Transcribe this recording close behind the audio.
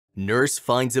Nurse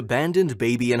finds abandoned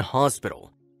baby in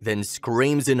hospital, then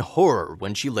screams in horror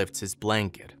when she lifts his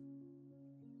blanket.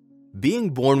 Being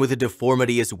born with a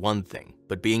deformity is one thing,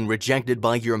 but being rejected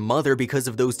by your mother because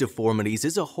of those deformities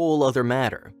is a whole other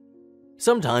matter.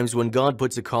 Sometimes when God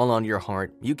puts a call on your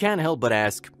heart, you can't help but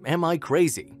ask, am I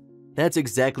crazy? That's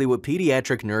exactly what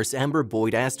pediatric nurse Amber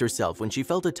Boyd asked herself when she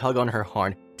felt a tug on her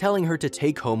heart telling her to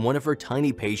take home one of her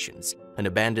tiny patients, an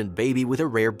abandoned baby with a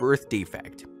rare birth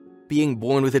defect. Being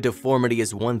born with a deformity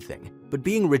is one thing, but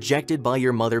being rejected by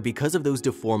your mother because of those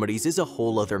deformities is a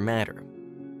whole other matter.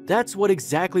 That's what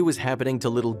exactly was happening to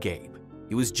little Gabe.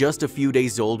 He was just a few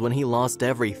days old when he lost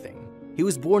everything. He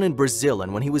was born in Brazil,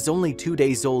 and when he was only 2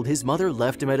 days old, his mother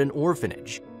left him at an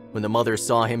orphanage. When the mother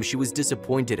saw him, she was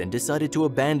disappointed and decided to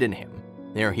abandon him.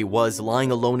 There he was,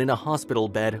 lying alone in a hospital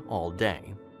bed all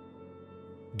day.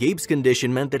 Gabe's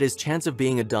condition meant that his chance of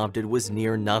being adopted was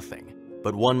near nothing,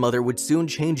 but one mother would soon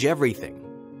change everything.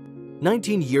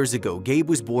 19 years ago, Gabe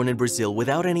was born in Brazil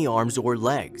without any arms or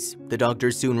legs. The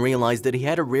doctors soon realized that he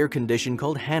had a rare condition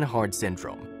called Hanhart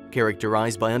syndrome,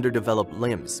 characterized by underdeveloped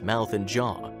limbs, mouth, and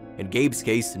jaw. In Gabe's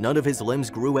case, none of his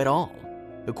limbs grew at all.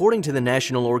 According to the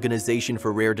National Organization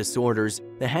for Rare Disorders,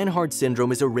 the Hanhart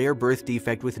syndrome is a rare birth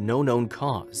defect with no known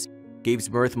cause. Gabe's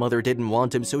birth mother didn't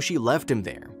want him, so she left him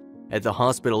there. At the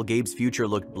hospital, Gabe's future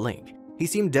looked bleak. He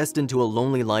seemed destined to a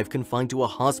lonely life confined to a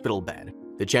hospital bed.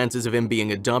 The chances of him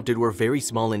being adopted were very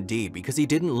small indeed because he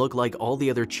didn't look like all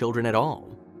the other children at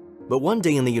all. But one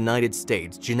day in the United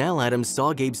States, Janelle Adams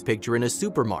saw Gabe's picture in a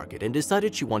supermarket and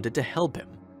decided she wanted to help him.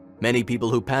 Many people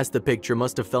who passed the picture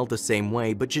must have felt the same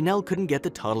way, but Janelle couldn't get the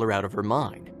toddler out of her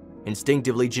mind.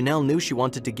 Instinctively, Janelle knew she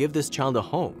wanted to give this child a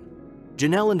home.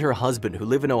 Janelle and her husband, who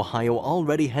live in Ohio,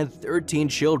 already had 13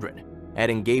 children.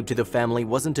 Adding Gabe to the family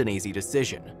wasn't an easy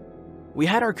decision. We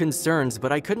had our concerns,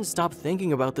 but I couldn't stop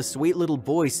thinking about the sweet little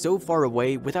boy so far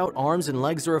away without arms and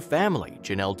legs or a family,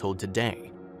 Janelle told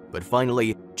Today. But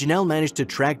finally, Janelle managed to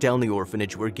track down the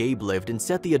orphanage where Gabe lived and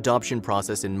set the adoption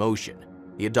process in motion.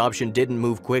 The adoption didn't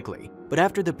move quickly, but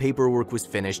after the paperwork was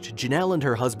finished, Janelle and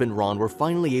her husband Ron were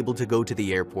finally able to go to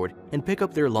the airport and pick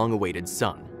up their long-awaited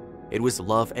son. It was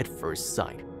love at first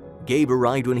sight. Gabe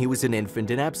arrived when he was an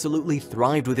infant and absolutely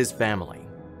thrived with his family.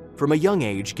 From a young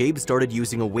age, Gabe started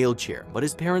using a wheelchair, but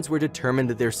his parents were determined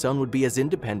that their son would be as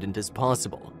independent as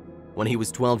possible. When he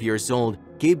was 12 years old,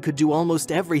 Gabe could do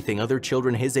almost everything other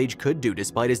children his age could do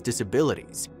despite his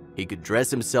disabilities. He could dress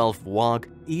himself, walk,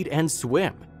 eat, and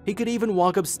swim. He could even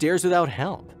walk upstairs without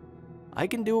help. "I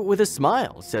can do it with a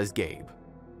smile," says Gabe.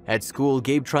 At school,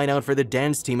 Gabe tried out for the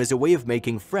dance team as a way of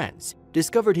making friends,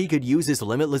 discovered he could use his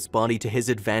limitless body to his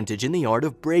advantage in the art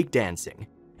of breakdancing.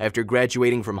 After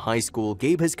graduating from high school,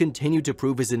 Gabe has continued to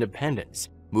prove his independence,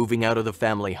 moving out of the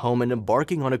family home and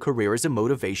embarking on a career as a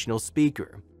motivational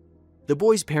speaker. The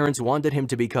boy's parents wanted him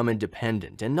to become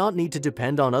independent and not need to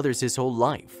depend on others his whole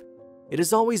life. "It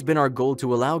has always been our goal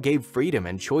to allow Gabe freedom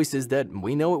and choices that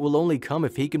we know it will only come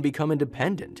if he can become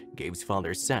independent," Gabe's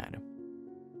father said.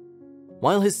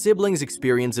 While his siblings'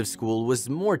 experience of school was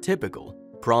more typical,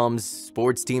 proms,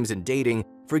 sports teams, and dating,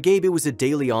 for Gabe it was a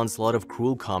daily onslaught of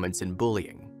cruel comments and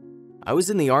bullying. "I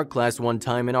was in the art class one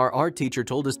time and our art teacher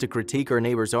told us to critique our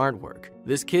neighbor's artwork.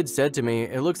 This kid said to me,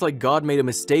 'It looks like God made a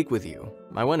mistake with you.'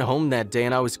 I went home that day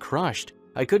and I was crushed.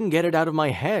 I couldn't get it out of my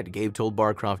head," Gabe told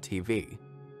Barcroft TV.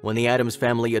 When the Adams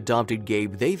family adopted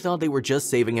Gabe, they thought they were just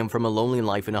saving him from a lonely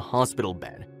life in a hospital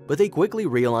bed, but they quickly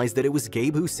realized that it was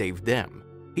Gabe who saved them.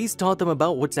 He's taught them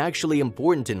about what's actually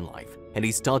important in life, and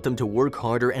he's taught them to work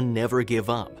harder and never give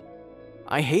up.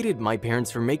 "I hated my parents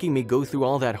for making me go through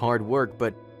all that hard work,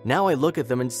 but now I look at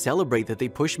them and celebrate that they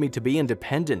pushed me to be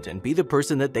independent and be the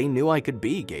person that they knew I could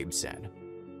be," Gabe said.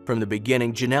 From the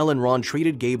beginning, Janelle and Ron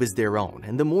treated Gabe as their own,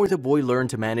 and the more the boy learned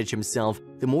to manage himself,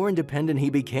 the more independent he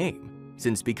became.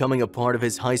 Since becoming a part of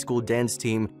his high school dance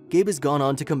team, Gabe has gone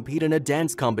on to compete in a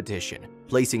dance competition,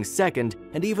 placing second,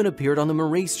 and even appeared on The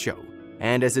Maurice Show.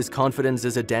 And as his confidence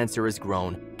as a dancer has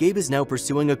grown, Gabe is now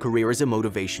pursuing a career as a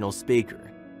motivational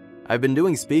speaker. "I've been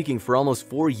doing speaking for almost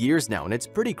 4 years now, and it's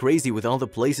pretty crazy with all the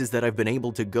places that I've been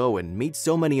able to go and meet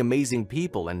so many amazing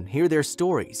people and hear their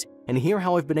stories, and hear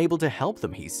how I've been able to help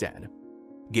them," he said.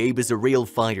 Gabe is a real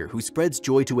fighter who spreads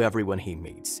joy to everyone he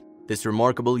meets. This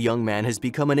remarkable young man has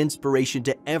become an inspiration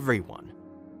to everyone.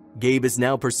 Gabe is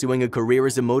now pursuing a career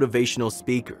as a motivational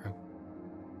speaker.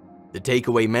 The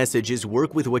takeaway message is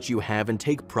work with what you have and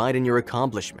take pride in your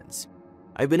accomplishments.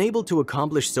 "I've been able to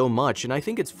accomplish so much, and I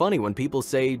think it's funny when people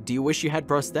say, 'Do you wish you had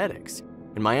prosthetics?'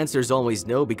 And my answer is always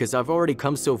no, because I've already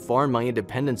come so far in my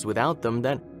independence without them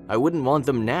that I wouldn't want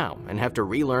them now and have to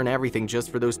relearn everything just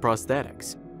for those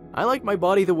prosthetics." I like my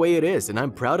body the way it is, and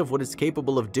I'm proud of what it's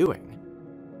capable of doing.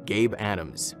 Gabe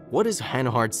Adams. What is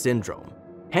Hanhart syndrome?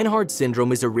 Hanhart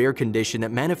syndrome is a rare condition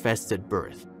that manifests at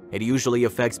birth. It usually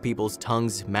affects people's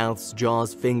tongues, mouths,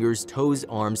 jaws, fingers, toes,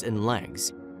 arms, and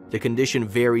legs. The condition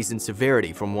varies in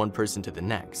severity from one person to the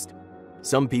next.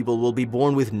 Some people will be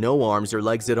born with no arms or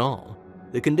legs at all.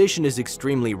 The condition is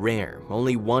extremely rare.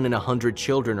 Only 1 in 100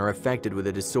 children are affected with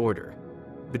the disorder.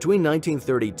 Between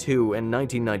 1932 and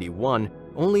 1991,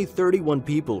 only 31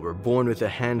 people were born with the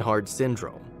Hanhart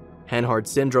syndrome. Hanhart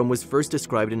syndrome was first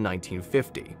described in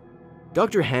 1950.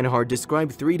 Dr. Hanhart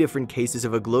described 3 different cases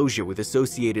of aglosia with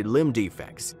associated limb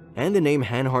defects, and the name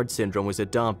Hanhart syndrome was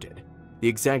adopted. The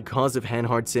exact cause of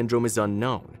Hanhart syndrome is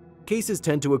unknown. Cases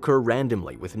tend to occur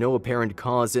randomly with no apparent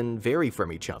cause and vary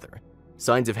from each other.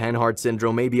 Signs of Hanhart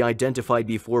syndrome may be identified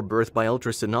before birth by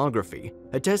ultrasonography,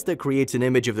 a test that creates an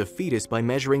image of the fetus by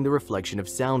measuring the reflection of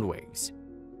sound waves.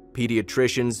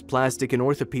 Pediatricians, plastic and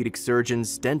orthopedic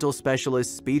surgeons, dental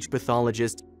specialists, speech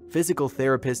pathologists, physical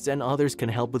therapists, and others can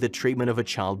help with the treatment of a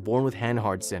child born with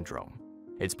Hanhart syndrome.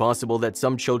 It's possible that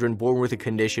some children born with the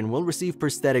condition will receive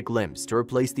prosthetic limbs to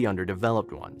replace the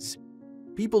underdeveloped ones.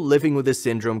 People living with the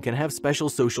syndrome can have special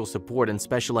social support and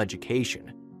special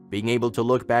education. Being able to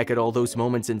look back at all those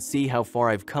moments and see how far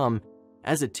I've come.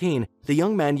 As a teen, the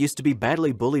young man used to be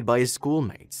badly bullied by his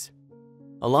schoolmates.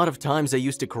 A lot of times I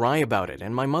used to cry about it,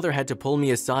 and my mother had to pull me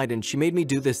aside, and she made me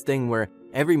do this thing where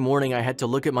every morning I had to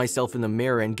look at myself in the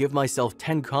mirror and give myself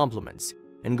 10 compliments,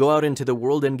 and go out into the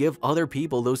world and give other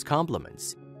people those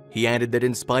compliments. He added that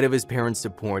in spite of his parents'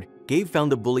 support, Gabe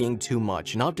found the bullying too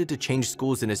much and opted to change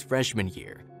schools in his freshman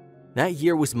year. That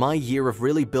year was my year of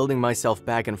really building myself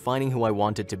back and finding who I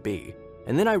wanted to be.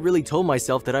 And then I really told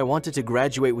myself that I wanted to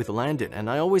graduate with Landon, and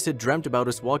I always had dreamt about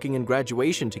us walking in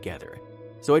graduation together.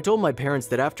 So I told my parents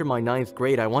that after my 9th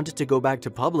grade I wanted to go back to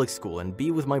public school and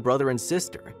be with my brother and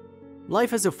sister.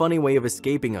 Life has a funny way of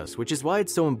escaping us, which is why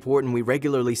it's so important we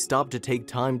regularly stop to take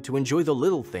time to enjoy the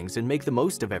little things and make the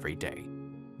most of every day.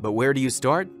 But where do you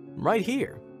start? Right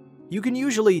here. You can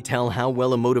usually tell how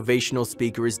well a motivational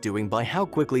speaker is doing by how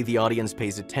quickly the audience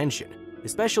pays attention,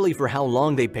 especially for how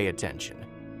long they pay attention.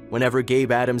 Whenever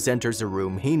Gabe Adams enters a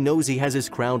room, he knows he has his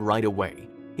crowd right away.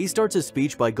 He starts a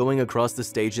speech by going across the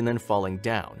stage and then falling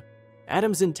down.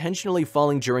 Adams intentionally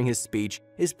falling during his speech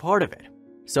is part of it.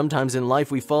 Sometimes in life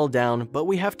we fall down, but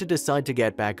we have to decide to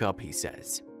get back up, he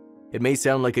says. It may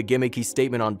sound like a gimmicky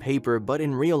statement on paper, but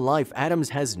in real life, Adams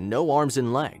has no arms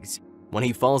and legs. When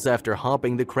he falls after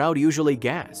hopping, the crowd usually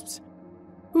gasps.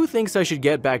 "Who thinks I should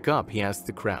get back up?" he asks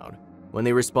the crowd. When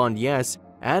they respond yes,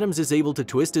 Adams is able to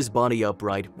twist his body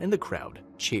upright and the crowd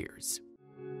cheers.